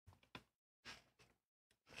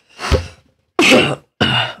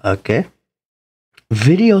Okay.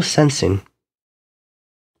 Video sensing.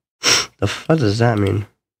 The fuck does that mean?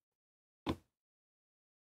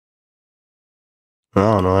 I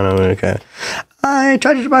don't know. Okay.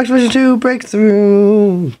 Treasure Box version 2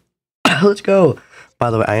 breakthrough. Let's go. By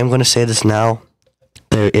the way, I am going to say this now.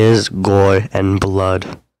 There is gore and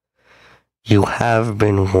blood. You have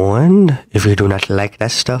been warned. If you do not like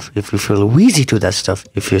that stuff, if you feel wheezy to that stuff,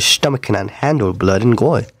 if your stomach cannot handle blood and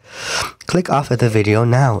gore, click off of the video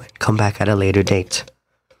now and come back at a later date.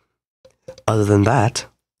 Other than that,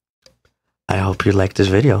 I hope you like this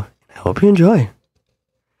video. I hope you enjoy.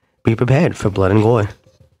 Be prepared for blood and gore.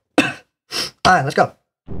 Alright, let's go.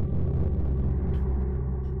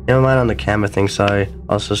 Never mind on the camera thing, sorry.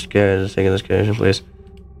 Also scared. Just taking this condition, please.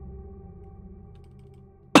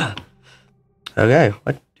 Okay,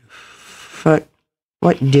 what the fuck?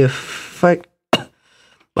 What the fuck?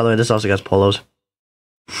 By the way, this also got polos.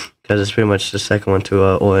 Because it's pretty much the second one to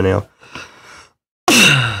oil nail.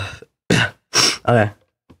 Okay.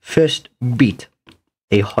 First beat.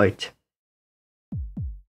 A heart.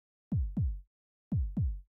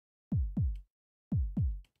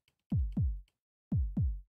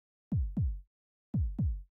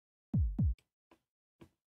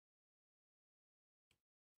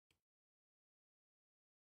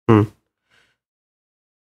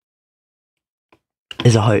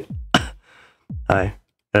 Is a heart. Alright,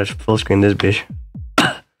 let's full screen this bitch.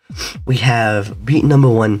 We have beat number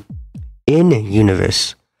 1 in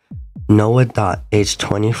universe. Noah Dot, age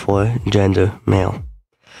 24, gender male.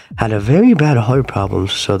 Had a very bad heart problem,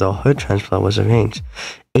 so the heart transplant was arranged.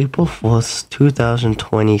 April 4th,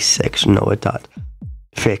 2026, Noah Dot.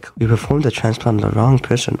 Fic, we performed the transplant on the wrong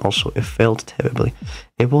person, also it failed terribly.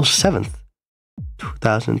 April 7th,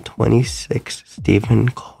 2026, Stephen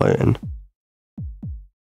Corin.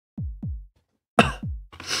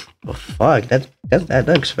 Oh fuck, that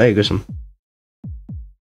looks very gruesome.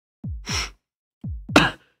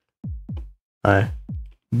 Alright.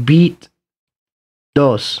 Beat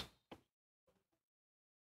dos.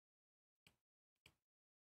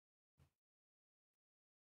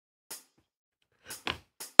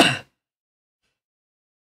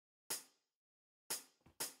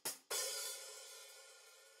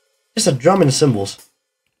 Just a drum and cymbals.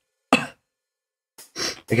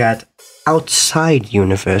 We got outside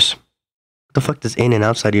universe. What the fuck does in and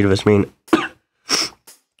outside universe mean?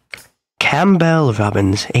 Campbell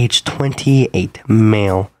Robbins, age 28,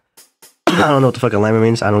 male. I don't know what the fuck alignment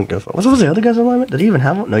means. I don't give a fuck. What was the other guy's alignment? Did he even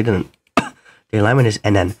have one? No, he didn't. The alignment is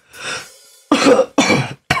NN.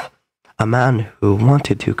 A man who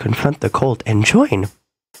wanted to confront the cult and join.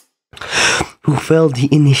 Who failed the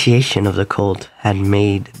initiation of the cult had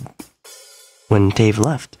made when Dave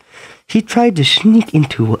left. He tried to sneak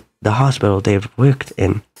into the hospital Dave worked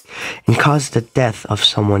in and caused the death of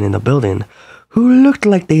someone in the building who looked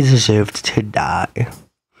like they deserved to die.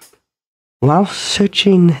 While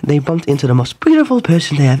searching, they bumped into the most beautiful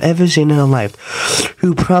person they have ever seen in their life,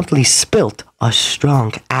 who promptly spilt a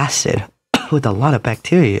strong acid with a lot of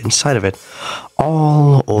bacteria inside of it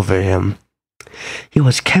all over him. He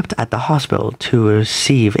was kept at the hospital to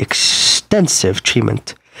receive extensive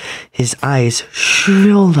treatment. His eyes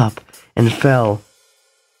shrivelled up and fell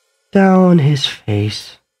down his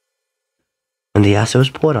face when the acid was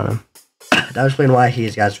poured on him. That would explain why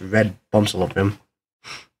he's got red bumps all over him.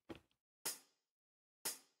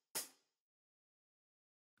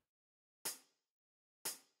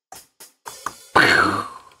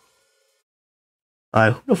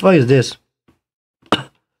 Alright, who the fuck is this? What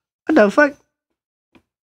the fuck?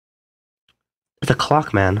 It's a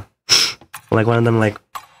clock man. Like one of them like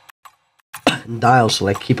dials to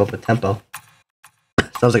like keep up with tempo.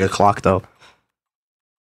 Sounds like a clock though.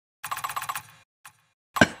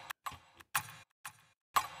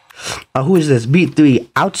 Who is this? Beat 3,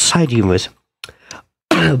 outside universe.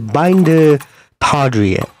 Binder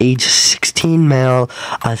Tawdry, age 16, male,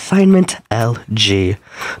 assignment LG.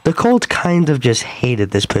 The cult kind of just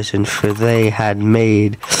hated this person for they had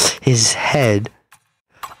made his head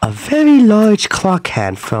a very large clock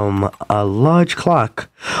hand from a large clock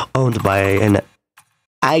owned by an...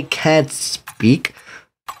 I can't speak.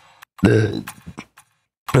 I'm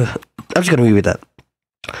just gonna read that.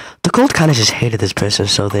 The cult kind of just hated this person,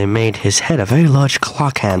 so they made his head a very large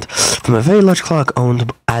clock hand from a very large clock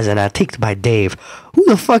owned as an antique by Dave. Who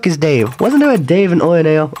the fuck is Dave? Wasn't there a Dave in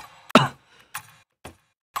Orneo?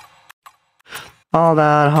 Hold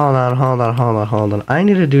on. I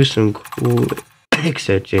need to do some quick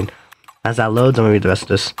searching. As that loads, I'm gonna read the rest of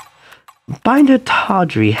this. Binder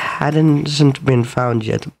Tawdry hadn't been found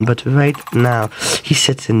yet, but right now he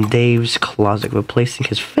sits in Dave's closet, replacing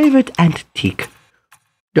his favorite antique.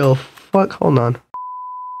 Yo, fuck, hold on.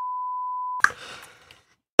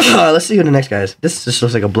 Let's see who the next guy is. This just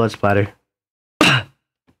looks like a blood splatter.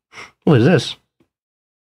 What is this?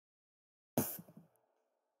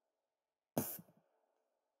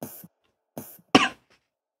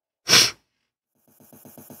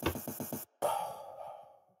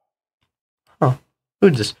 Oh, who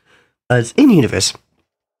is this? It's in universe.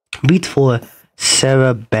 Beat for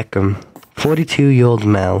Sarah Beckham, 42-year-old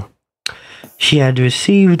male. She had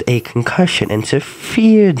received a concussion and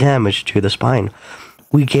severe damage to the spine.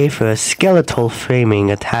 We gave her a skeletal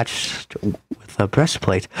framing attached with a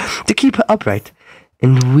breastplate to keep her upright,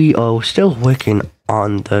 and we are still working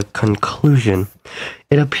on the conclusion.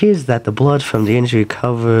 It appears that the blood from the injury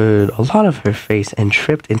covered a lot of her face and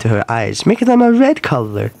dripped into her eyes, making them a red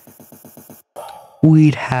color.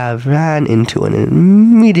 We'd have ran into an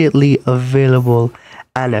immediately available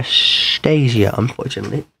anesthesia,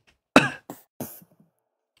 unfortunately.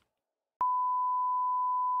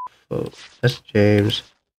 Oh, that's James.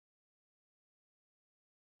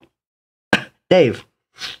 Dave.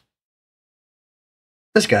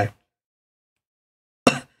 This guy.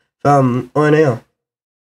 From ONAO.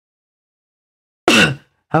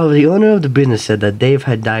 However, the owner of the business said that Dave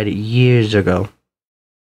had died years ago.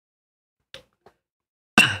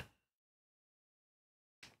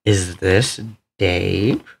 Is this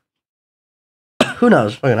Dave? Who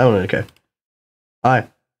knows? Fucking, I don't really care. Alright.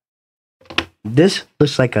 This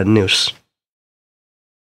looks like a noose.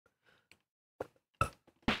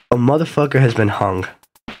 A motherfucker has been hung.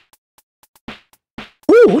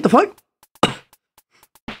 Ooh, what the fuck?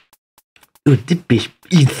 Dude, this bitch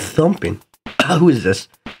is thumping. Who is this?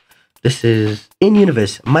 This is in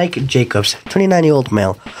universe, Mike Jacobs, 29-year-old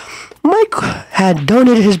male. Mike had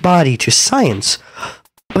donated his body to science,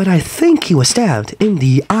 but I think he was stabbed in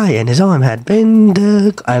the eye and his arm had been I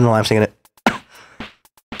don't know why I'm saying it.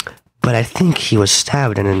 But I think he was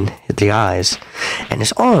stabbed in the eyes, and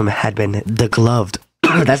his arm had been degloved.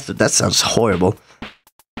 That sounds horrible.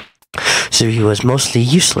 So he was mostly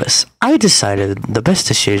useless. I decided the best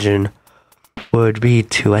decision would be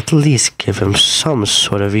to at least give him some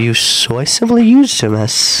sort of use, so I simply used him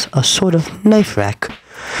as a sort of knife rack.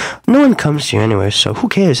 No one comes here anyway, so who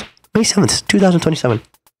cares? May 7th, 2027.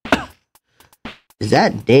 Is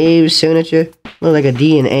that Dave's signature? Look like a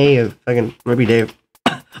D and A of fucking maybe Dave.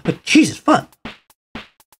 But Jesus, fuck.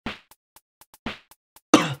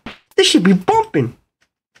 This should be bumping.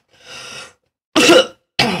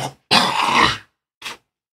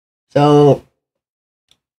 So,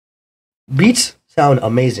 beats sound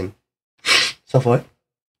amazing. So far,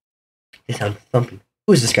 they sound thumping.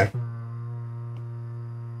 Who is this guy?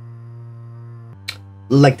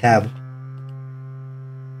 Like tab.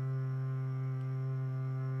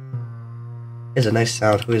 It's a nice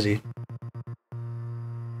sound. Who is he?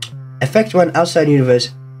 Effect 1 outside universe.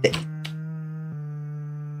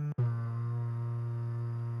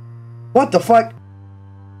 What the fuck?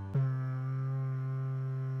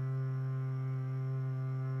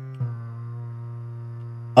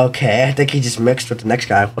 Okay, I think he just mixed with the next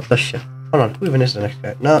guy. What the shit? Hold on, who even is the next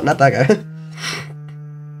guy? No, not that guy.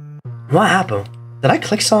 What happened? Did I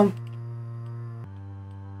click some?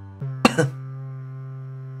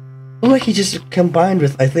 Look like he just combined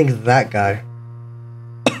with, I think, that guy.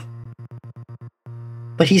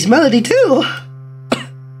 But he's Melody too!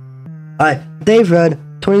 Alright, Dave Rudd,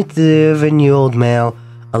 27-year-old male,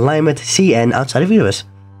 alignment CN outside of universe.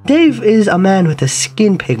 Dave is a man with a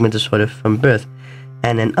skin pigment disorder from birth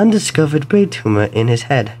and an undiscovered brain tumor in his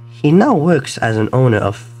head. He now works as an owner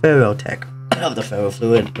of Ferrotech, of the Ferro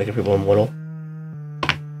fluid, making people immortal.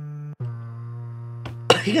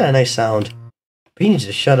 He got a nice sound, but he needs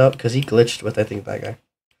to shut up because he glitched with, I think, that guy.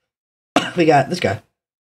 We got this guy.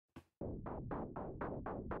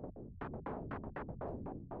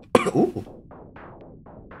 Ooh.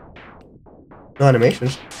 No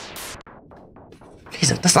animations.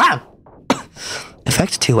 Jesus, that's loud!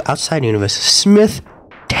 Effect 2, outside universe. Smith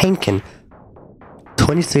Tankin.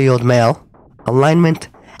 23-year-old male. Alignment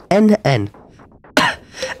NN.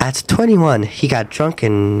 At 21, he got drunk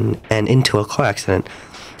and into a car accident.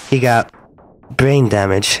 He got brain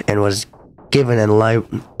damage and was given a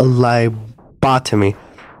lobotomy.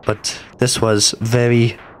 But this wasn't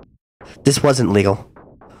legal.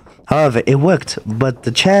 However, it worked, but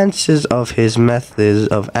the chances of his methods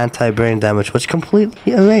of anti-brain damage was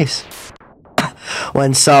completely erased.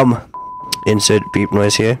 When some, insert beep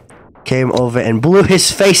noise here, came over and blew his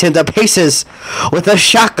face into pieces with a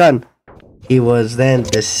shotgun. He was then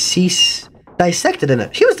dissected in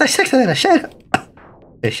it. He was dissected in a shed.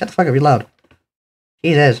 Hey, shut the fuck up, you're loud.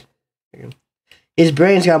 Jesus. His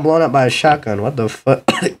brains got blown up by a shotgun. What the fuck?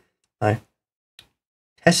 Hi.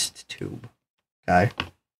 Test tube. Guy.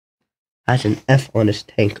 Has an F on his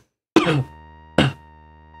tank.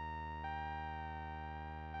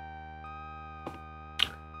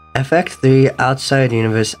 FX3 outside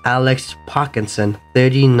universe Alex Parkinson,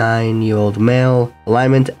 39-year-old male,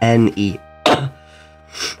 alignment NE.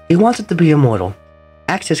 He wanted to be immortal.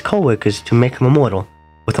 Asked his co-workers to make him immortal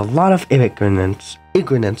with a lot of ignorance.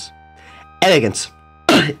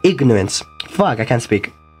 Fuck, I can't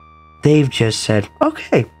speak. They've just said,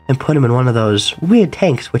 okay, and put him in one of those weird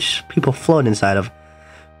tanks which people float inside of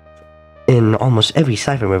in almost every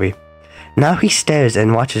sci-fi movie. Now he stares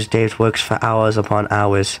and watches Dave's works for hours upon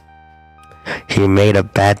hours. He made a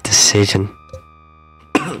bad decision.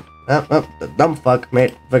 The dumb fuck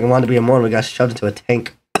made fucking wanted to be immortal. We got shoved into a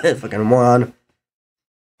tank. Fucking moron.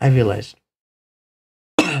 I realized.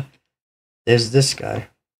 There's this guy.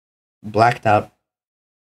 Blacked out.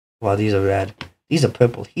 Wow, these are red. These are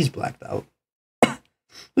purple. He's blacked out.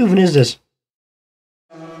 Who even is this?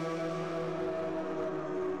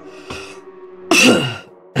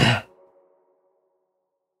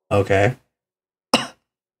 Okay.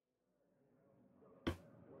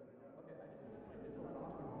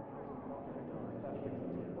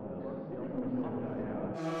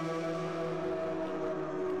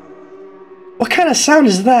 What kind of sound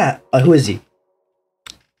is that? Who is he?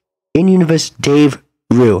 In-universe Dave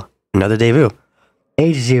Rue. Another Dave Rue.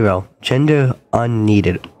 Age 0. Gender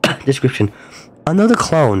unneeded. Description. Another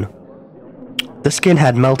clone. The skin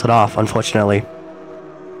had melted off, unfortunately.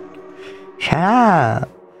 Yeah.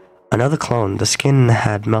 Another clone. The skin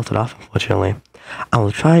had melted off, unfortunately. I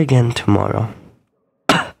will try again tomorrow.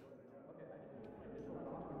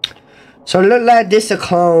 So look like this a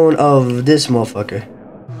clone of this motherfucker.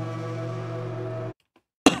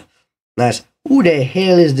 Nice. Who the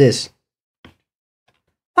hell is this?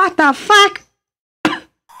 What the fuck?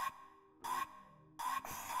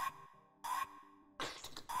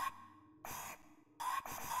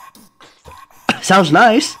 Sounds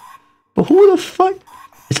nice. But who the fuck?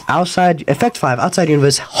 It's outside, Effect 5, outside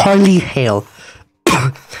universe, Harley Hale.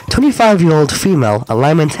 25-year-old female,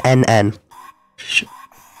 alignment NN.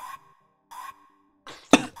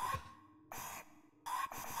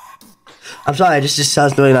 I'm sorry, this just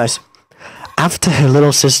sounds really nice. After her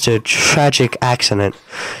little sister's tragic accident,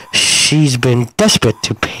 she's been desperate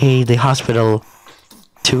to pay the hospital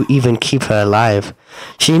to even keep her alive.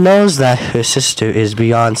 She knows that her sister is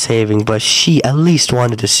beyond saving, but she at least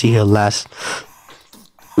wanted to see her last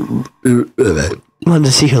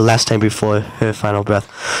time before her final breath.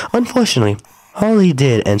 Unfortunately, Holly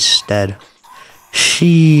did instead.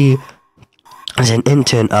 She is an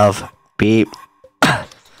intern of beep.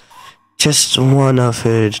 Just one of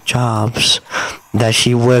her jobs that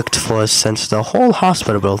she worked for since the whole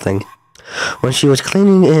hospital building. When she was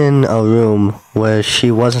cleaning in a room where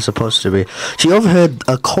she wasn't supposed to be, she overheard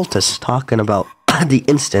a cultist talking about the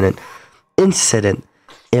incident.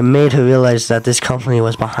 It made her realize that this company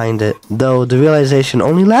was behind it, though the realization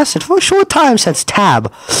only lasted for a short time since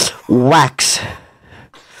Tab whacks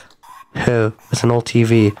her with an old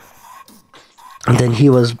TV. And then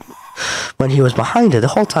when he was behind it the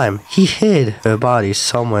whole time, he hid her body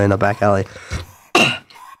somewhere in a back alley.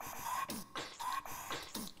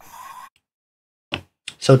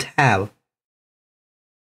 So Tab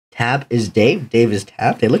is Dave. Dave is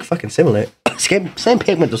Tab. They look fucking similar. Same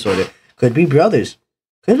pigment disorder. Could be brothers.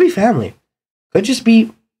 Could be family. Could just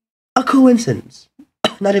be a coincidence.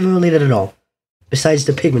 Not even related at all. Besides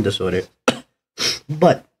the pigment disorder.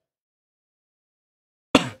 But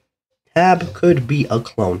Tab could be a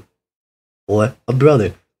clone. Or a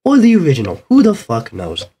brother. Or the original. Who the fuck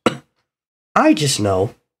knows? I just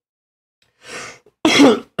know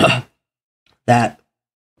that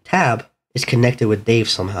Tab is connected with Dave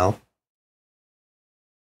somehow.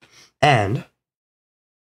 And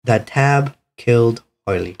that Tab killed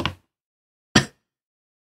Harley.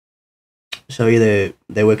 So either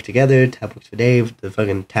they work together, Tab works for Dave, the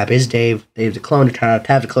fucking Tab is Dave, Dave's a clone of Tab,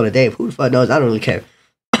 Tab's a clone of Dave. Who the fuck knows? I don't really care.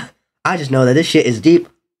 I just know that this shit is deep,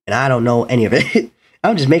 and I don't know any of it.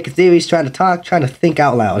 I'm just making theories, trying to talk, trying to think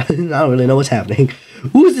out loud. I don't really know what's happening.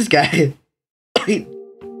 Who is this guy?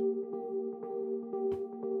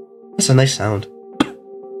 That's a nice sound.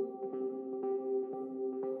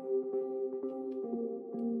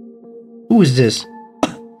 Who is this?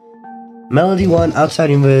 Melody 1 outside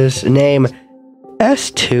universe name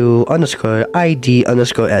S2 underscore ID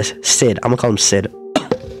underscore S. Sid. I'm gonna call him Sid.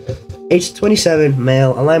 Age 27,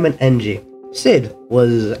 male, alignment NG. Sid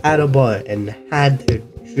was at a bar and had her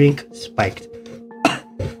drink spiked.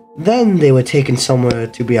 Then they were taken somewhere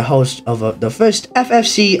to be a host of the first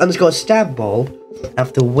FFC_stab ball.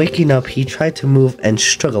 After waking up, he tried to move and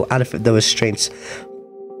struggle out of the restraints,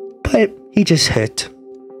 but he just hurt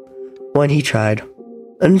when he tried.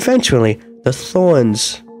 And eventually, the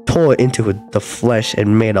thorns tore into the flesh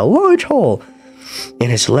and made a large hole in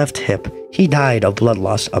his left hip. He died of blood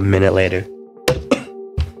loss a minute later.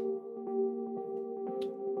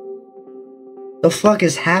 The fuck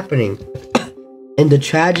is happening in the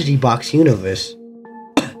tragedy box universe?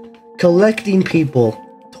 Collecting people,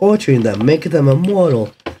 torturing them, making them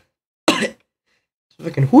immortal.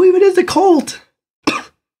 Fucking, who even is the cult?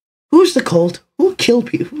 Who's the cult? Who killed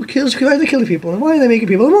people? Who are they killing people? And why are they making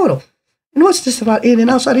people immortal? And what's this about in and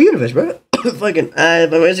outside the universe, bro? Fucking, my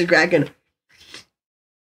voice is cracking.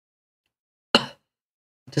 What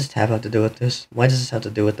does it have to do with this? Why does this have to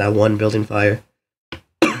do with that one building fire?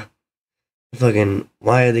 Fucking,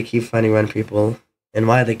 why do they keep finding random people? And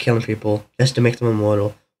why are they killing people just to make them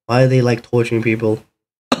immortal? Why are they like torturing people?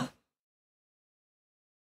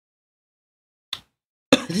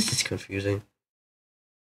 This is confusing.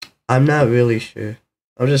 I'm not really sure.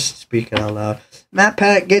 I'm just speaking out loud. Matt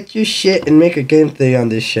Pat, get your shit and make a game theory on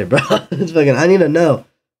this shit, bro. It's fucking, I need to know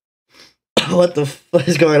what the fuck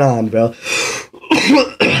is going on, bro.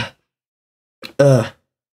 I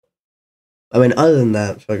mean, other than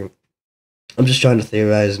that, fucking, I'm just trying to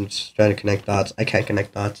theorize and just trying to connect dots. I can't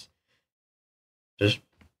connect dots. We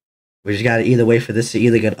just gotta either wait for this to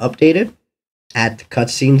either get updated, add the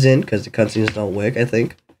cutscenes in, because the cutscenes don't work, I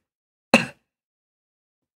think,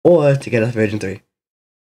 or to get a version 3.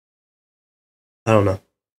 I don't know.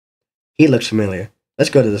 He looks familiar. Let's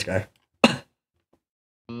go to this guy.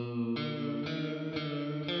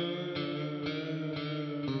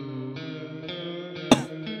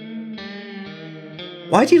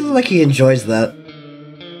 Why do you look like he enjoys that?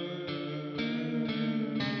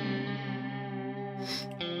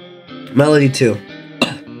 Melody 2.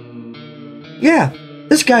 Yeah,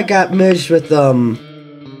 this guy got merged with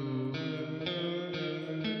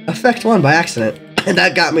Effect 1 by accident. And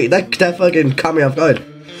that got me, that fucking caught me off guard.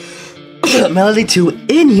 Melody 2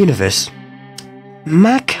 in universe.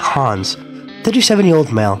 Mac Hans,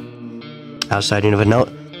 37-year-old male. Outside universe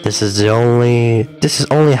note, this is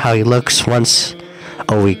only how he looks once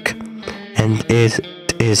a week. And it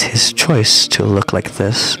is his choice to look like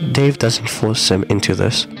this. Dave doesn't force him into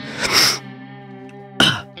this.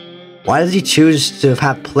 Why does he choose to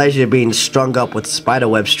have pleasure being strung up with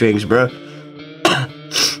spiderweb strings, bro?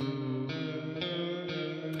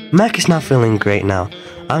 Mac is not feeling great now.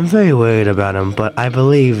 I'm very worried about him, but I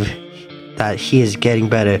believe that he is getting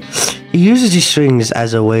better. He uses these strings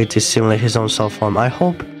as a way to simulate his own self-harm. I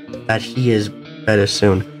hope that he is better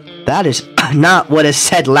soon. That is not what is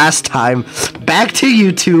said last time. Back to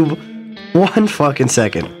YouTube. 1 fucking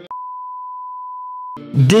second.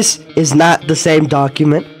 This is not the same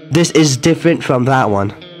document. This is different from that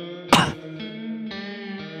one.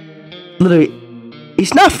 Literally,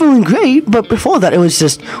 he's not feeling great, but before that it was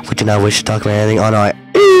just, we do not wish to talk about anything. Oh no,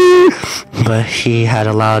 but he had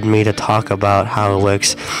allowed me to talk about how it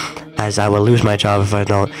works, as I will lose my job if I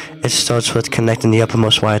don't. It starts with connecting the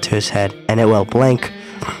uppermost wire to his head, and it will blank.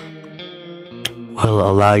 Will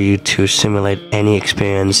allow you to simulate any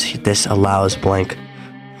experience. This allows blank.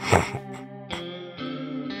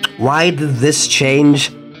 Why did this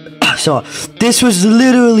change? So, this was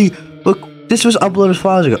literally, look, this was uploaded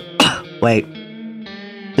 4 hours ago. Wait.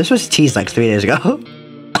 This was teased like 3 days ago.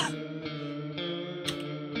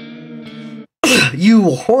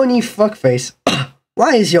 You horny fuckface.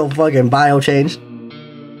 Why is your fucking bio changed?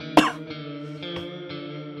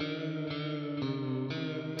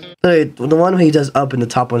 The one where he does up in the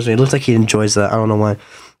top one, so it looks like he enjoys that. I don't know why.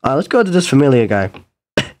 Let's go to this familiar guy.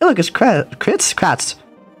 Hey, look, it's Kratz.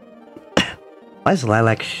 Why is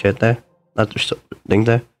lilac shit there? Not just thing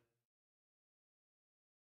there.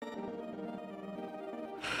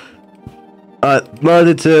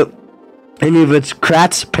 Murder to any of its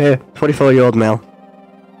Kratz Per, 44-year-old male.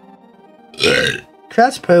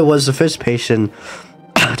 Kratz Per was the first patient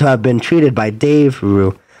to have been treated by Dave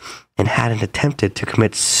Rue and hadn't attempted to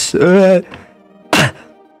commit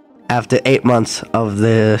after 8 months of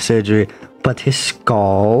the surgery, but his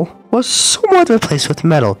skull was somewhat replaced with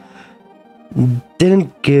metal.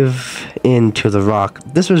 Didn't give in to the rock.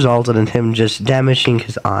 This resulted in him just damaging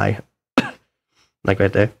his eye. Like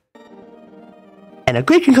right there. And a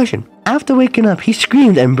great concussion. After waking up, he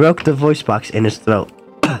screamed and broke the voice box in his throat.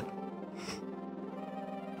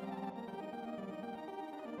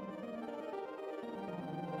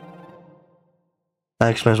 That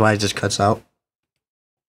explains why it just cuts out.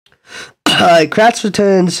 Kratz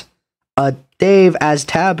returns Dave as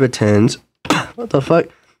tab returns. What the fuck?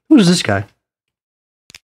 Who's this guy?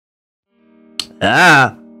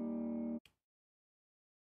 Ah!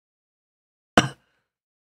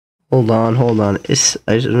 Hold on. I just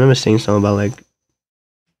remember seeing something about like.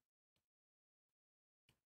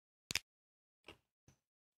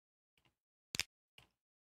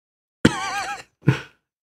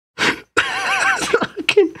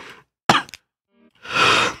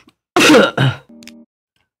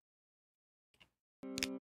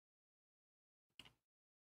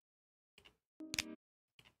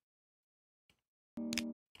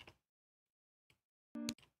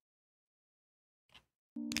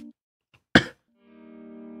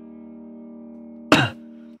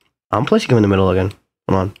 I'm placing him in the middle again.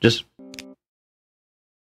 Come on, just.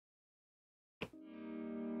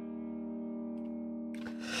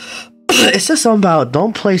 It says something about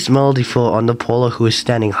don't place Melody 4 on the polar who is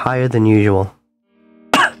standing higher than usual.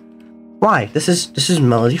 Why? This is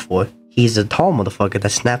Melody 4. He's a tall motherfucker that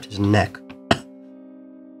snapped his neck.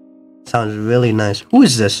 Sounds really nice. Who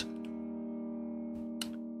is this?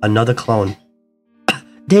 Another clone.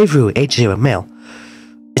 Dave Rue, age 0, male.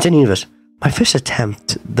 It's in universe. My first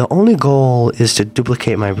attempt. The only goal is to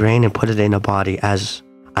duplicate my brain and put it in a body as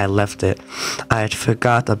I left it. I had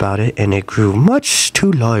forgot about it and it grew much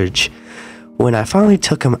too large. When I finally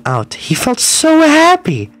took him out, he felt so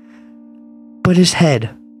happy. But his head,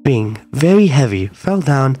 being very heavy, fell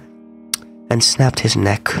down and snapped his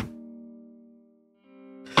neck.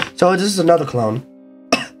 So this is another clone.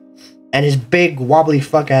 And his big wobbly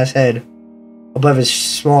fuck ass head above his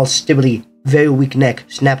small stibbly very weak neck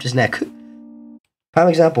snapped his neck. Prime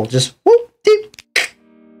example, just whoop deep.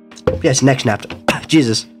 Yes, neck snapped.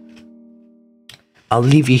 Jesus. I'll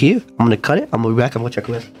leave you here. I'm gonna cut it. I'm gonna be back. I'm gonna check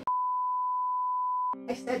with.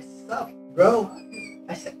 I said sup, bro.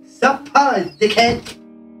 I said sup, dickhead.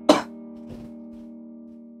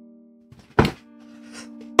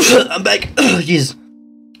 I'm back. Jesus.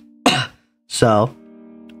 So,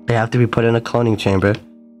 they have to be put in a cloning chamber.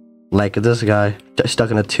 Like this guy,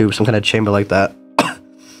 stuck in a tube, some kind of chamber like that.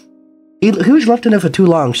 He was left in there for too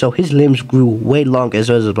long, so his limbs grew way longer as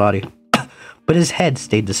well as his body. But his head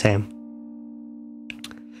stayed the same.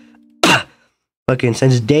 Fucking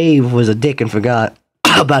since Dave was a dick and forgot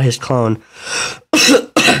about his clone,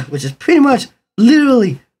 which is pretty much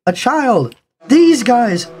literally a child. These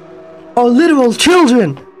guys are literal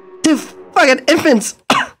children. They're fucking infants.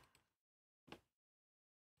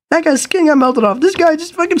 That guy's skin got melted off. This guy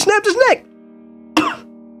just fucking snapped his neck.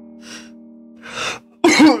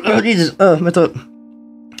 Oh, Jesus. My throat.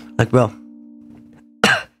 Like, bro.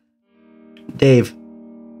 Dave.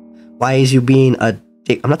 Why is you being a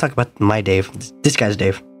dick? I'm not talking about my Dave. This guy's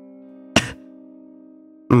Dave.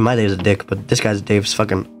 My Dave's a dick, but this guy's Dave's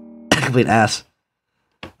fucking complete ass.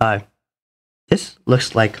 This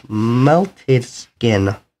looks like melted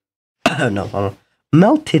skin. No, hold on.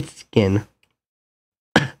 Melted skin.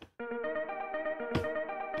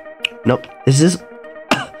 Nope. This is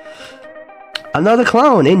another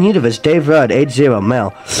clone in universe. Dave Rudd, age 0,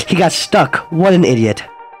 male. He got stuck. What an idiot.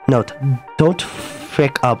 Note, don't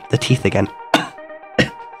frick up the teeth again.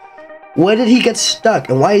 Where did he get stuck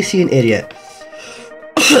and why is he an idiot?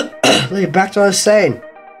 Back to what I was saying.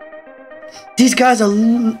 These guys are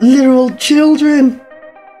literal children.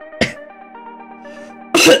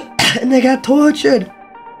 And they got tortured.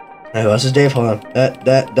 Hey, what's his Dave? Hold on.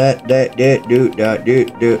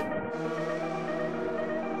 Do.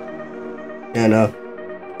 Yeah, no.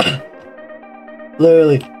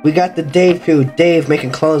 Literally, we got the Dave crew. Dave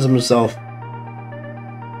making clones of himself.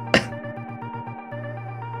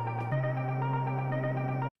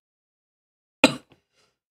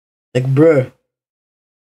 Like, bruh.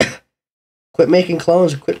 Quit making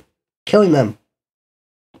clones. Quit killing them.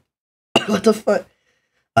 What the fuck?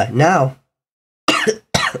 Now,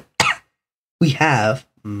 we have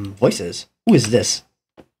voices. Who is this?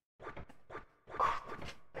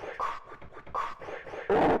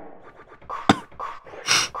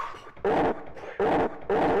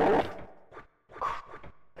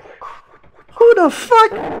 Who the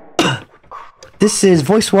fuck? This is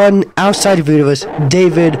voice 1 outside of universe,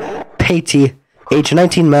 David Patey, age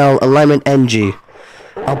 19, male, alignment NG.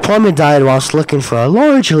 A plumber died whilst looking for a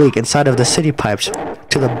large leak inside of the city pipes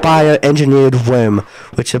to the bioengineered worm,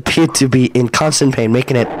 which appeared to be in constant pain,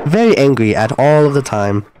 making it very angry at all of the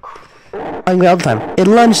time. Angry all the time. It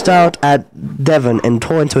lunged out at Devon and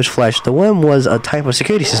tore into his flesh. The worm was a type of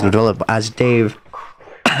security system developed as Dave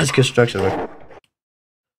as construction work.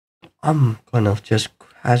 I'm gonna just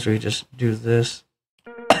casually just do this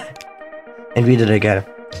and read it again.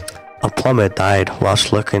 A plumber died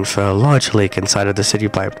whilst looking for a large leak inside of the city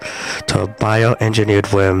pipe to a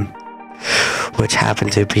bioengineered worm, which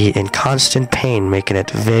happened to be in constant pain, making it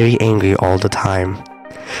very angry all the time.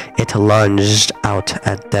 It lunged out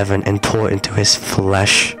at Devon and tore into his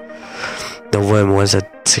flesh. The worm was a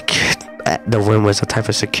type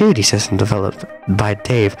of security system developed by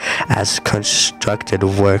Dave as constructed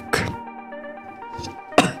work.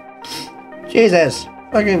 Jesus,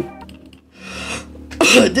 fucking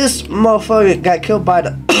this motherfucker got killed by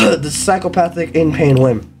the psychopathic in pain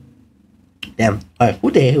worm. Damn. Alright,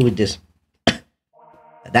 who the hell is this?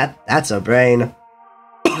 That's a brain.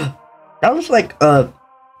 That was like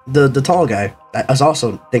the tall guy. I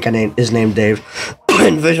also think is named Dave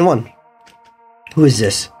in version 1. Who is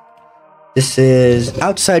this? This is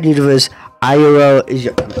Outside Universe. Iowa is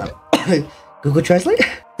your Google Translate.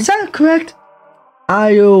 Is that correct?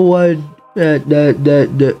 Iowa.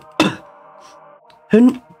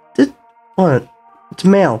 It's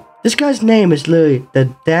male. This guy's name is literally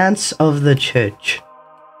the Dance of the Church.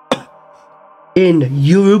 In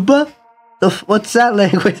Yoruba? What's that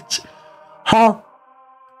language? Huh?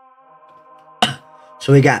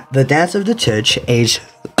 So we got the Dance of the Church, age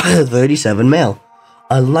 37, male.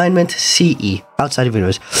 Alignment CE, outside of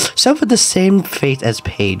universe. Suffered the same fate as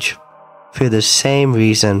Paige. For the same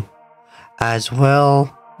reason as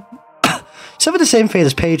well. Suffered the same fate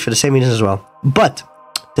as Paige for the same reason as well. But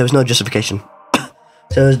there was no justification.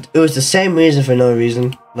 So it was the same reason for no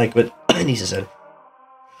reason. Like what Anissa said.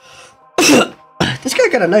 This guy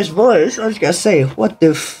got a nice voice. I just gotta say, what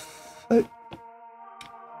the fuck?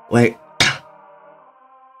 Wait.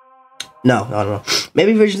 No.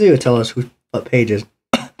 Maybe version 3 will tell us what Paige is.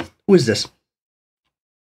 Who is this?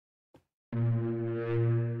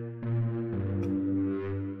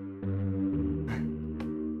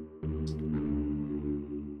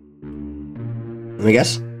 Let me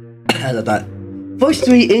guess. As I thought. Voice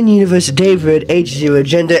 3 in universe, David, age 0,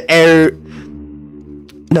 gender error.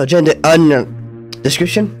 No, gender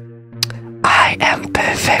description. I am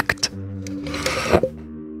perfect.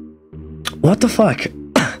 What the fuck?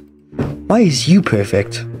 Why is you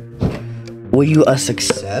perfect? Were you a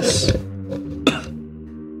success?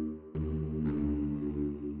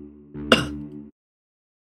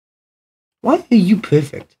 Why are you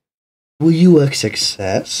perfect? Were you a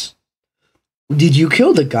success? Did you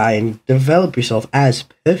kill the guy and develop yourself as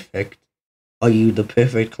perfect? Are you the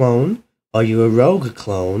perfect clone? Are you a rogue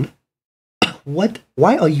clone? What?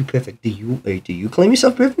 Why are you perfect? Do you claim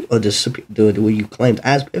yourself perfect, or were you claimed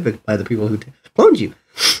as perfect by the people who cloned you?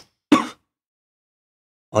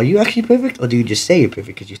 Are you actually perfect, or do you just say you're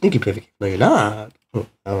perfect because you think you're perfect? No, you're not. I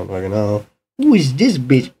don't fucking know. Who is this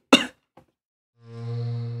bitch?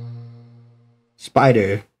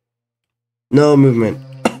 Spider. No movement.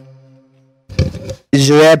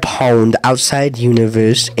 Zeb Hound, outside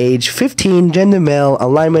universe, age 15, gender male,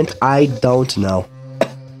 alignment I don't know.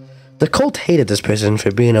 The cult hated this person for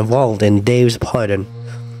being involved in Dave's pardon,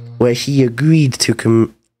 where he agreed to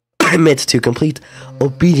commit to complete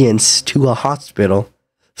obedience to a hospital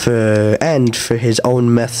for his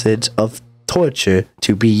own methods of torture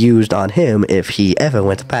to be used on him if he ever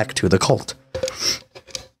went back to the cult.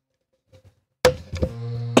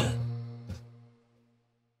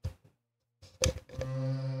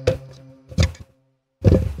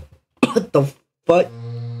 What the fuck?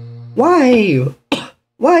 Why?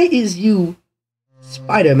 Why is you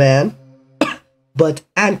Spider-Man, but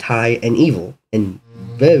anti and evil and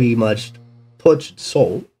very much tortured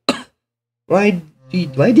soul? Why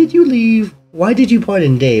did you leave? Why did you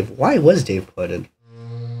pardon Dave? Why was Dave pardoned?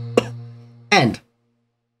 And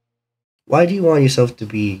why do you want yourself to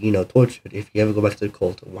be, tortured if you ever go back to the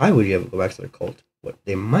cult? Why would you ever go back to the cult? What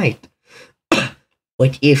they might.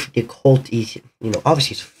 What if the cult is,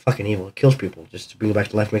 obviously it's fucking evil. It kills people just to bring them back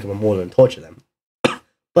to life, make them immortal, and torture them.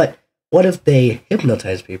 But what if they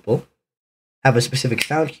hypnotize people, have a specific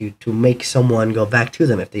sound cue to make someone go back to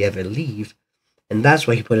them if they ever leave? And that's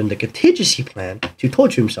why he put in the contingency plan to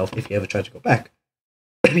torture himself if he ever tries to go back.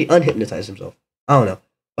 Maybe unhypnotize himself. I don't know.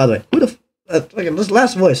 By the way, who the this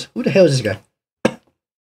last voice? Who the hell is this guy?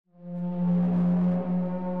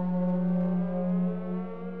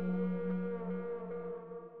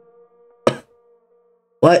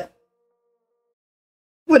 What?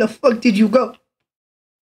 Where the fuck did you go?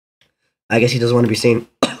 I guess he doesn't want to be seen.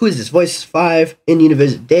 Who is this? Voice 5, in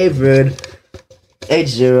universe, David, age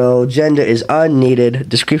 0, gender is unneeded,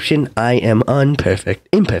 description, I am imperfect.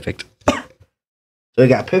 So we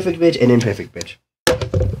got perfect bitch and imperfect bitch.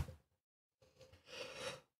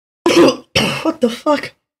 What the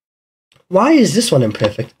fuck? Why is this one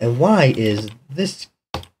imperfect and why is this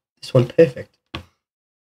one perfect?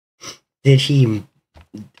 Did he?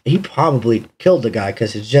 He probably killed the guy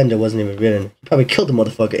because his gender wasn't even written. He probably killed the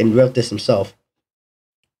motherfucker and wrote this himself.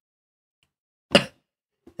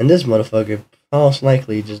 And this motherfucker most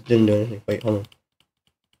likely just didn't do anything. Wait, hold on.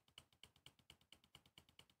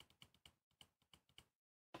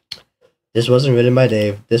 This wasn't written by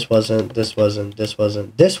Dave. This wasn't. This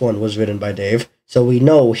one was written by Dave. So we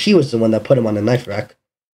know he was the one that put him on the knife rack.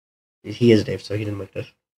 He is Dave, so he didn't make this.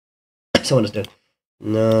 Someone else did.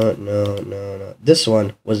 No. This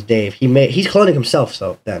one was Dave. He's cloning himself,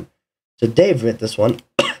 so Dave wrote this one.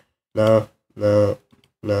 No.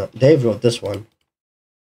 Dave wrote this one.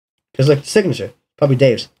 Because like the signature. Probably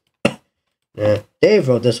Dave's. Yeah. Dave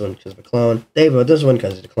wrote this one because of the clone. Dave wrote this one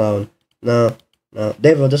because of the clone. No.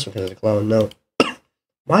 Dave wrote this one because of the clone. No.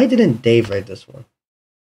 Why didn't Dave write this one?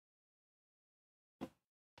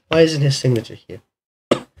 Why isn't his signature here?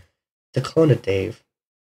 The clone of Dave.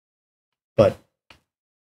 But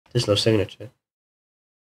there's no signature.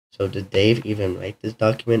 So did Dave even write this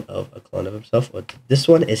document of a clone of himself? Or did this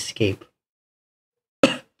one escape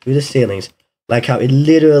through the ceilings? Like how it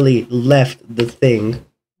literally left the thing.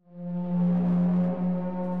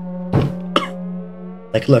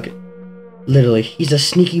 Like look. Literally, he's a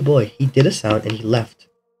sneaky boy. He did a sound and he left.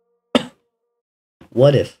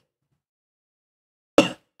 What if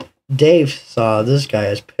Dave saw this guy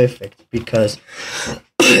as perfect because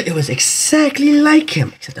it was exactly like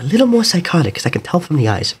him, except a little more psychotic because I can tell from the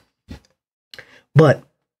eyes. But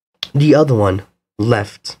the other one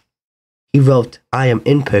left. He wrote, "I am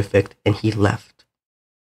imperfect," and he left.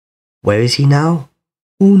 Where is he now?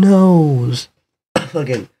 Who knows?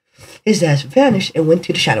 Fucking, his ass vanished and went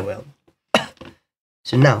to the shadow realm.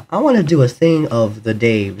 So now, I want to do a thing of the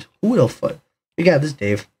Daves. Who the fuck? We got this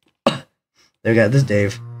Dave. Then we got this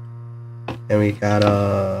Dave. And we got,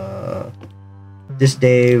 this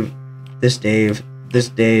Dave, this Dave, this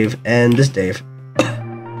Dave, and this Dave.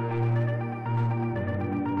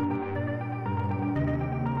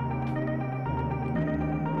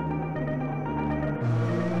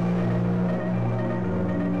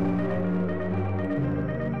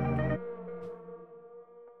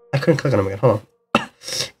 I couldn't click on him again. Hold on.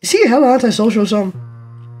 Is he hella antisocial or something?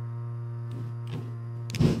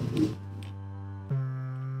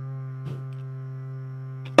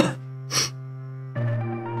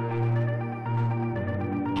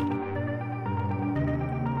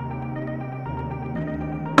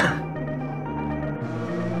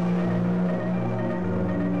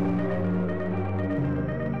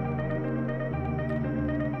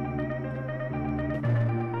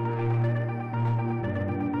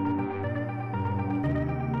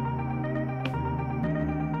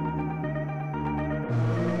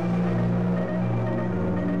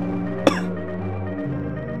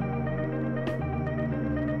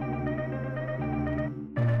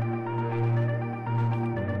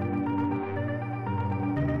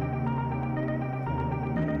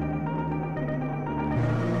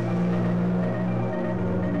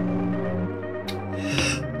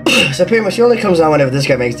 So pretty much, he only comes on whenever this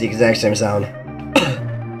guy makes the exact same sound.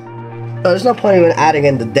 So there's no point even adding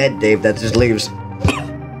in the dead Dave that just leaves.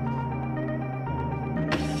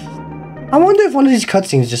 I wonder if one of these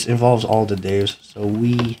cutscenes just involves all the Daves. So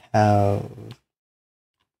we have...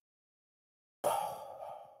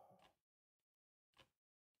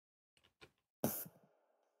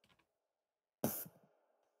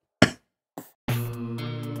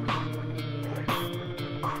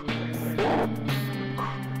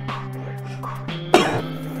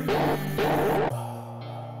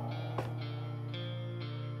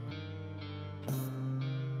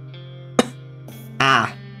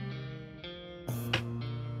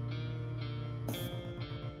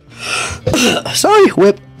 Sorry,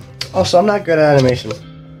 Whip. Also, I'm not good at animation.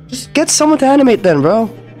 Just get someone to animate then, bro.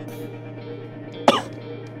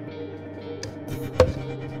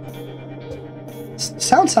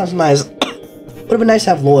 Sounds nice. Would have been nice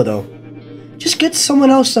to have lore, though. Just get someone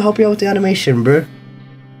else to help you out with the animation, bro.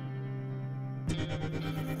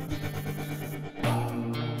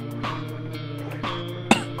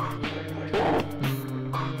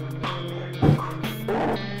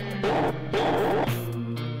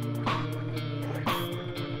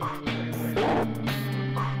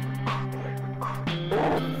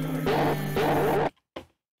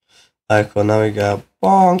 Alright, cool. Now we got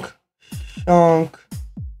bonk, shonk,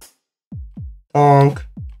 donk,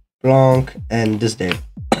 blonk, and this Dave.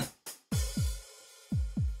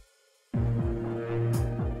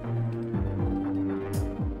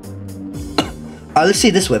 Alright, let's see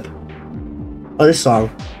this whip. Oh, this song.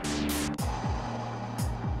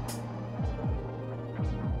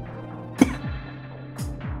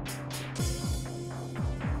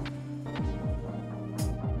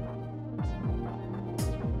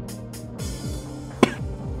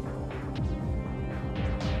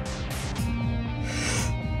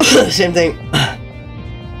 Same thing.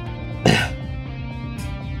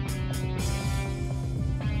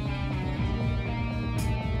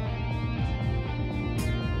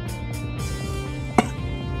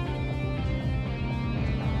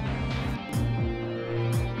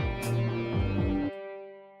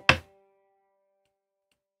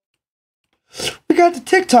 We got the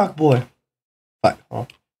TikTok boy. Fuck. Oh.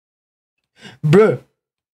 Bruh.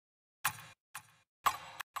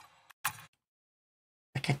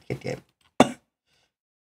 I can't get that.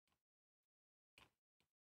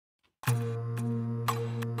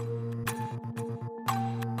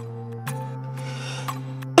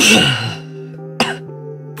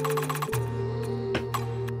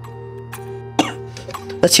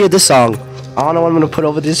 Let's hear this song. I don't know what I'm gonna put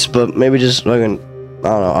over this, but maybe just fucking. I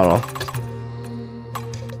don't know.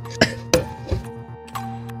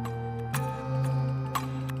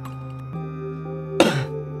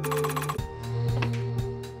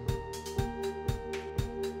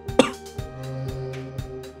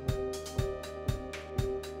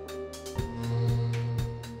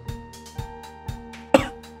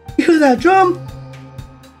 You hear that drum?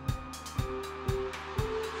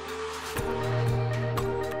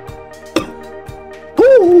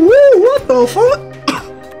 What the fuck?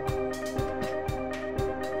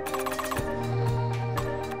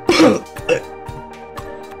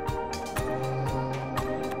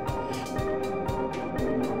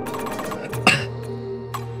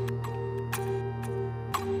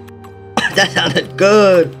 That sounded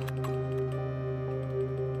good.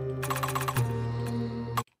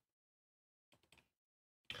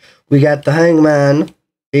 We got the hangman.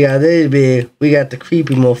 We got this big. We got the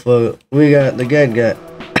creepy motherfucker. We got the good guy.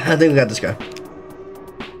 I think we got this guy.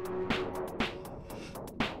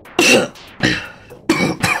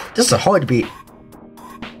 This is a hard beat.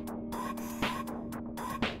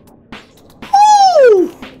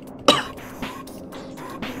 Woo!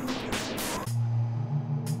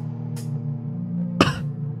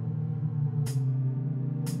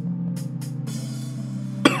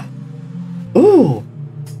 Ooh.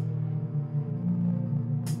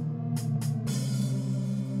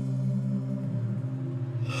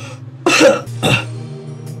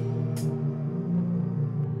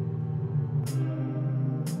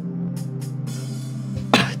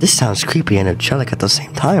 This sounds creepy and angelic at the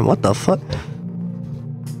same time. What the fuck? Would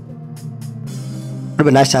have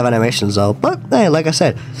been nice to have animations though. But hey, like I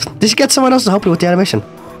said, just get someone else to help you with the animation.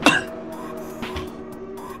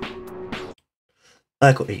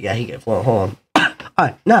 Cool. Yeah, he get flown. Hold on.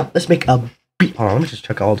 Alright, now let's make a beat. Hold on, let me just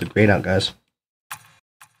check all the grade out, guys.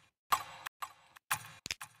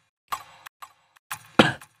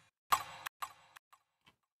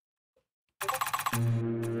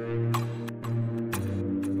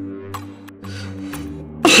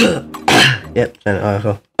 Yep, alright,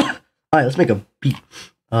 cool. Alright, let's make a beat.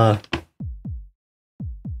 Hold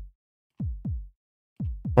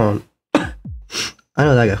on. I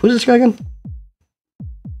know that guy. Who's this guy again?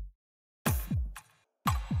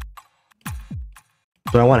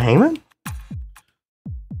 Do I want Hangman?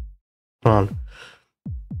 Hold on.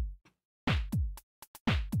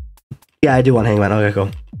 Yeah, I do want Hangman. Okay,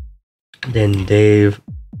 cool. Then Dave.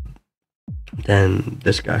 Then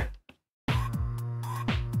this guy.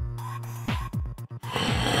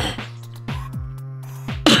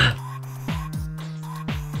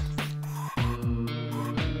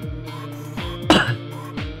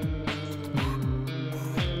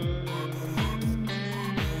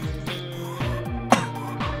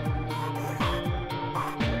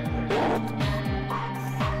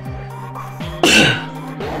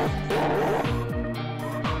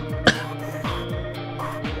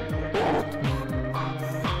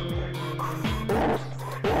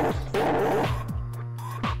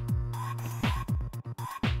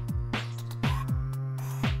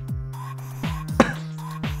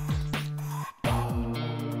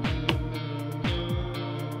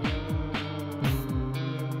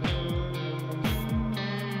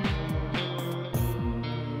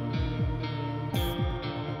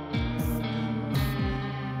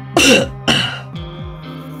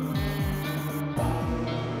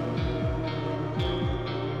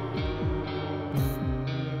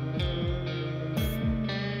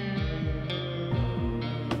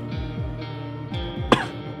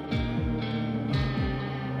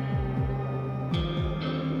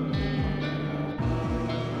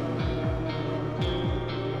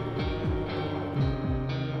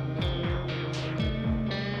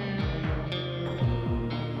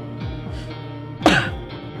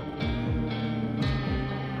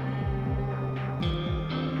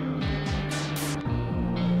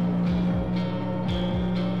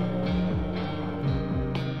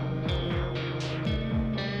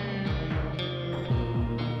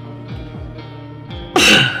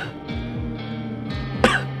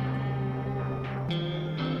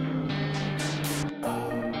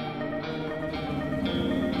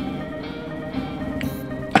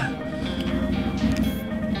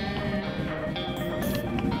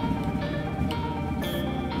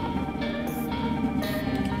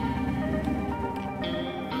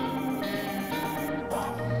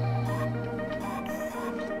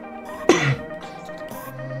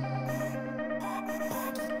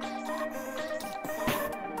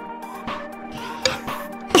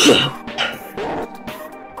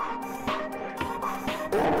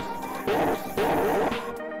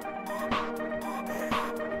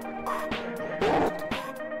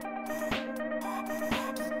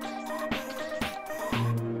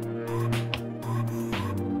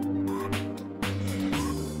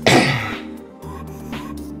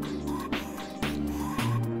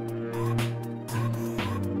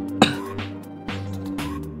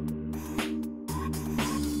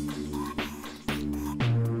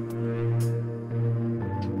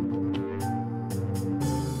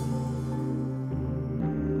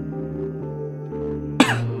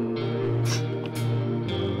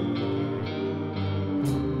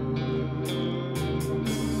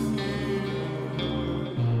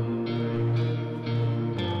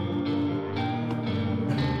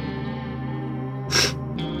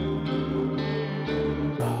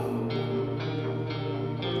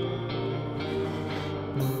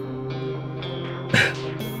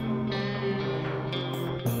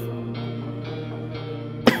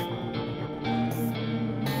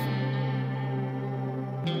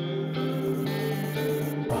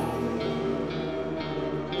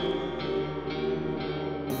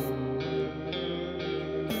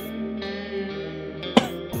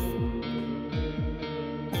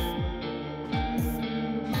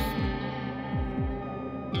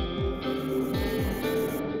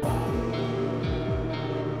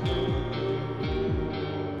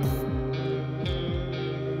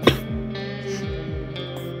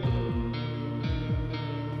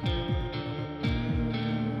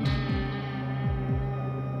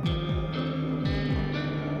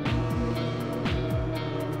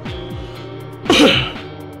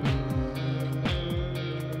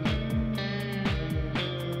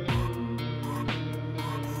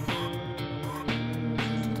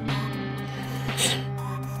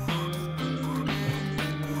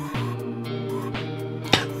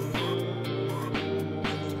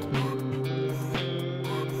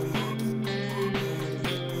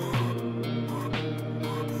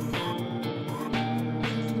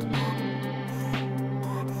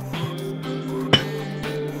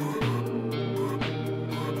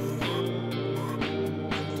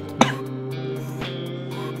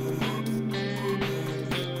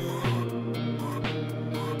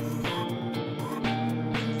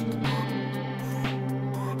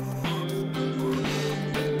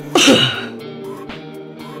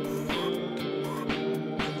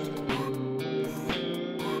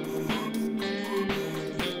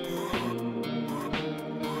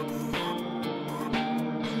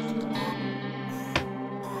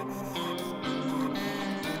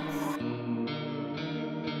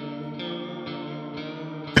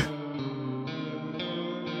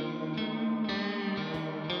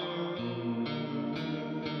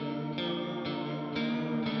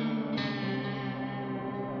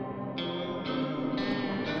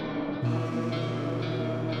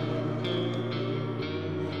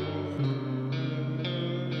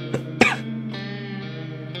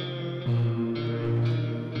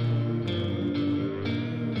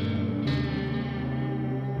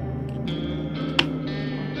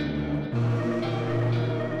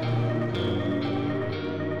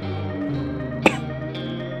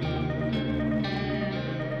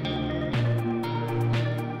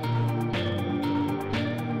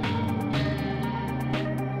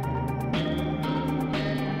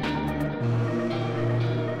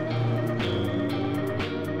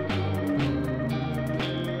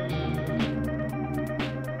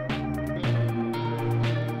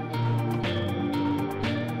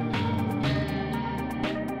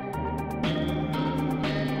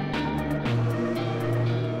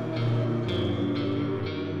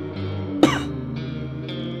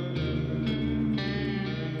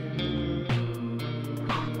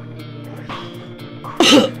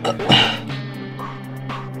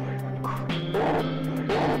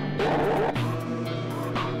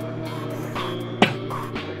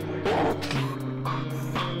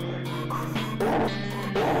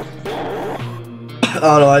 I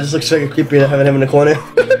don't know, I just look so creepy having him in the corner.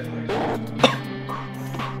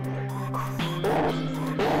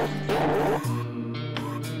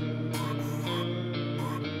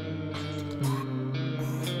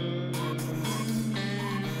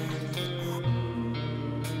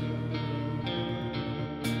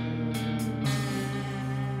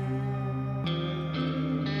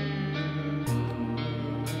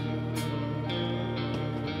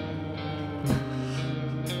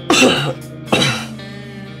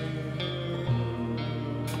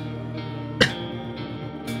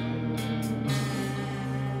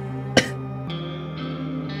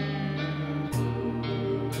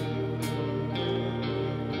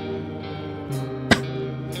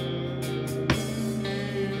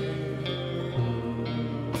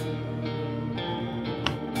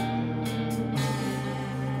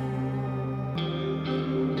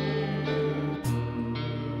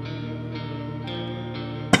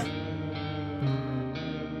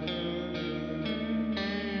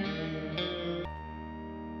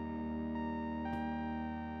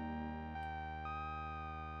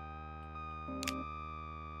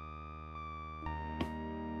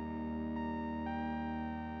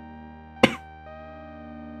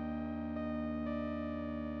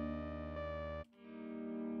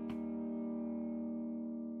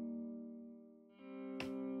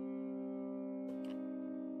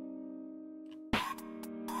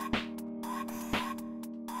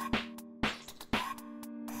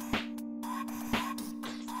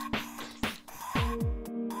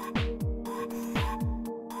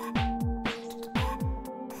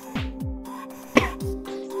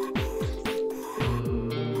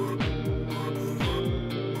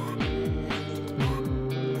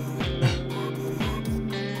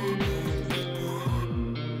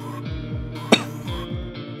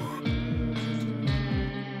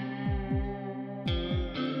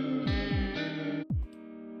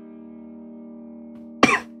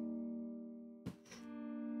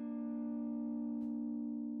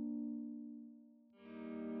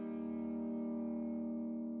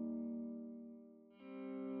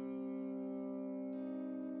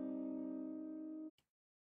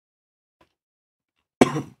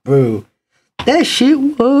 Bro, that shit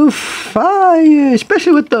was fire,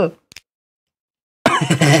 especially with the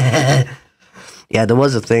yeah, there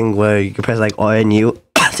was a thing where you could press like R and U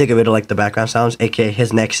to get rid of like the background sounds, aka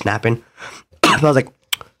his neck snapping. But I was like,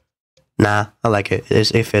 nah, I like it.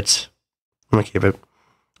 It fits. I'm gonna keep it.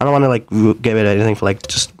 I don't want to like get rid of anything for like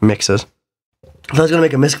just mixes. If I was gonna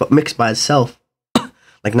make a mix by itself,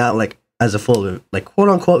 like not like as a full like quote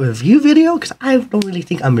unquote review video, because I don't really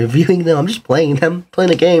think I'm reviewing them. I'm just playing them,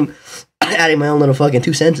 playing a game, adding my own little fucking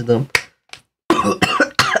 2 cents to them.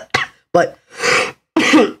 But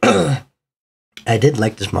I did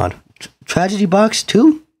like this mod. Tragedy Box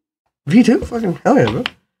 2? V2? Fucking hell yeah, bro.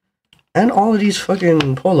 And all of these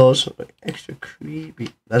fucking polos. Like, extra creepy.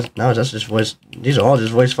 That's just voice. These are all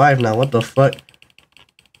just voice 5 now. What the fuck?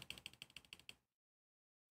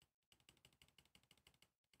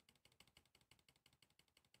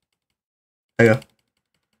 There you go.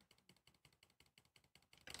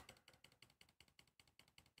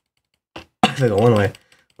 If I go one way,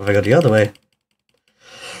 if I go the other way,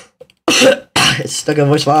 it's stuck in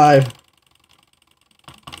voice 5.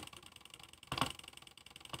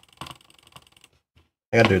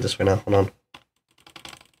 I gotta do it this way now. Hold on.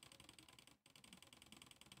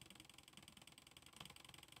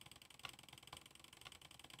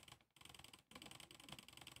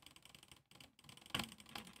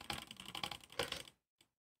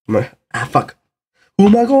 Fuck. Who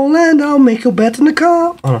am I gonna land on? Make your bets in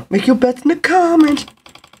the make your bets in the comments.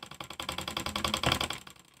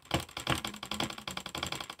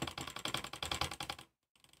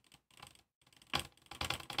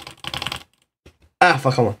 Ah,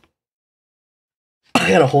 fuck, come on. I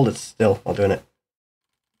gotta hold it still while doing it.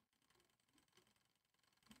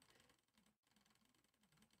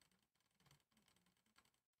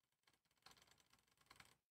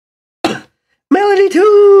 Melody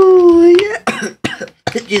 2! Yeah!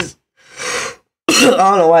 Jeez. I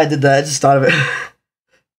don't know why I did that, I just thought of it.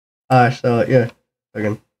 Alright, so, yeah.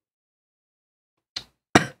 Again.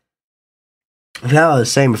 I forgot what I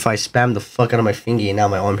was saying before I spammed the fuck out of my fingy and now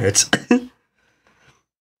my arm hurts.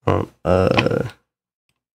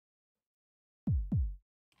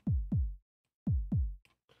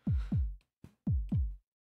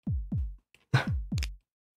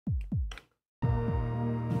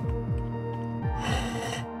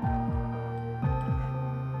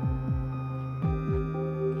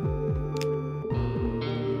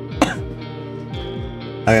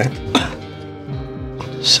 Okay.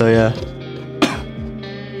 So yeah.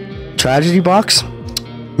 Tragedy box.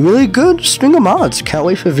 Really good string of mods. Can't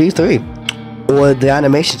wait for V3. Or the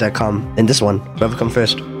animations that come in this one. Whoever come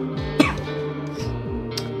first.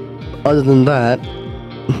 Other than that.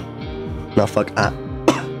 No, fuck.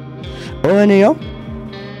 ONAO.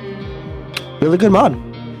 Really good mod.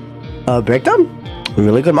 Breakdown.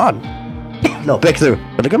 Really good mod. No, Breakthrough.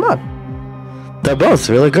 Really good mod. They're both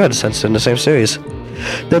really good since in the same series.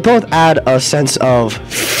 They both add a sense of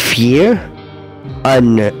fear,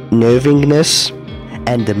 unnervingness,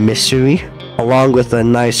 and the mystery, along with a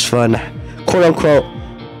nice, fun, quote-unquote,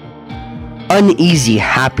 uneasy,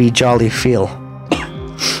 happy, jolly feel.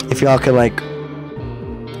 If y'all can like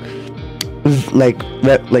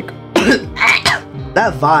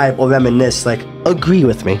that vibe or reminisce, like, agree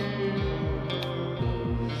with me.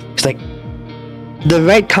 It's like the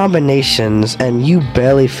right combinations and you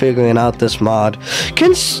barely figuring out this mod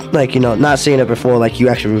can, like, you know, not seeing it before, like, you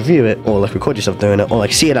actually review it or like record yourself doing it or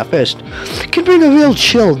like see it at first, can bring a real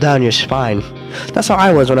chill down your spine. That's how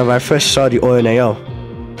I was whenever I first saw the ONAO.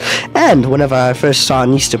 And whenever I first saw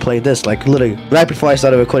Nista play this, like literally right before I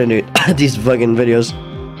started recording these fucking videos.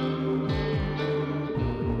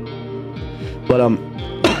 But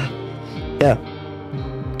yeah,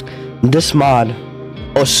 this mod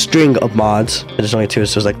or string of mods, there's only two,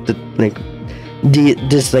 so it's like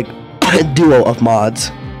this duo of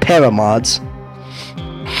mods, para mods,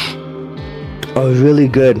 are really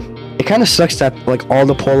good. It kind of sucks that like all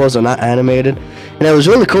the polos are not animated, and it was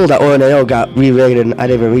really cool that ONAO got re-rated. And I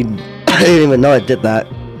didn't even know it did that.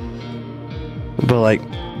 But like,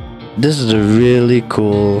 this is a really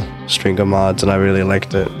cool string of mods, and I really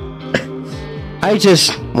liked it. I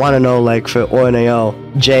just want to know, like, for ONAO,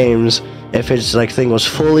 James, if his like thing was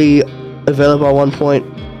fully available at one point,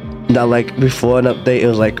 that like before an update it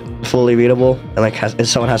was like fully readable, and like if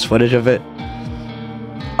someone has footage of it.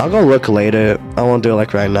 I'll go look later. I won't do it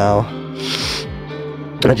like right now.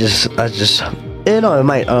 I just you know, it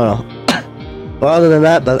might, I don't know. But other than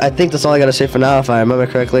that, I think that's all I gotta say for now, if I remember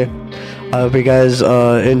correctly. I hope you guys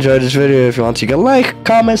enjoyed this video. If you want to, you can like,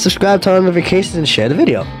 comment, subscribe, turn on notifications, and share the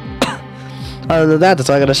video. Other than that, that's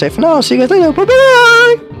all I gotta say for now. See you guys later. Bye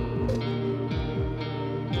bye.